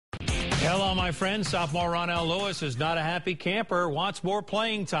Hello, my friend. Sophomore Ronnell Lewis is not a happy camper, wants more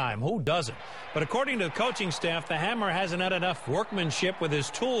playing time. Who doesn't? But according to the coaching staff, the Hammer hasn't had enough workmanship with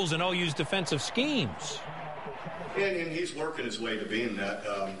his tools in OU's defensive schemes. And he's working his way to being that.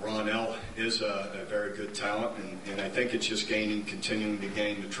 Ronnell is a very good talent, and I think it's just continuing to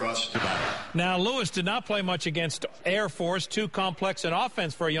gain the trust. Now, Lewis did not play much against Air Force, too complex an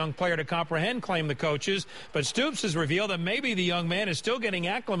offense for a young player to comprehend, claim the coaches. But Stoops has revealed that maybe the young man is still getting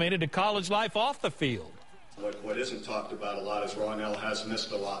acclimated to college life off the field. What isn't talked about a lot is Ronnell has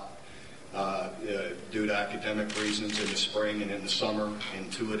missed a lot due to academic reasons in the spring and in the summer, in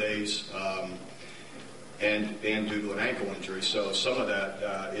two-a-days. And due to an ankle injury. So some of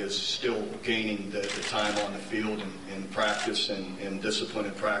that is still gaining the time on the field and practice and discipline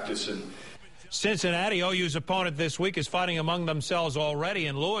in practice. And Cincinnati, OU's opponent this week, is fighting among themselves already,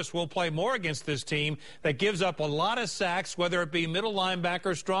 and Lewis will play more against this team that gives up a lot of sacks, whether it be middle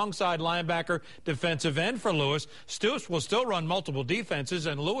linebacker, strong side linebacker, defensive end for Lewis. Stoops will still run multiple defenses,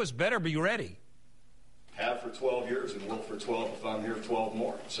 and Lewis better be ready. Have for 12 years and will for 12 if I'm here 12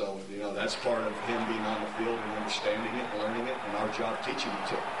 more. So, that's part of him being on the field and understanding it, learning it, and our job teaching it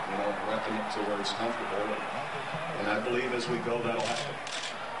to him, repping it to where he's comfortable. And I believe as we go, that'll happen.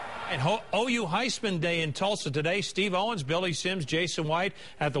 And OU Heisman Day in Tulsa today. Steve Owens, Billy Sims, Jason White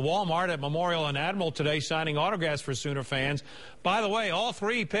at the Walmart at Memorial and Admiral today signing autographs for Sooner fans. By the way, all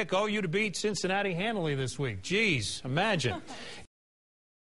three pick OU to beat Cincinnati handily this week. Geez, imagine.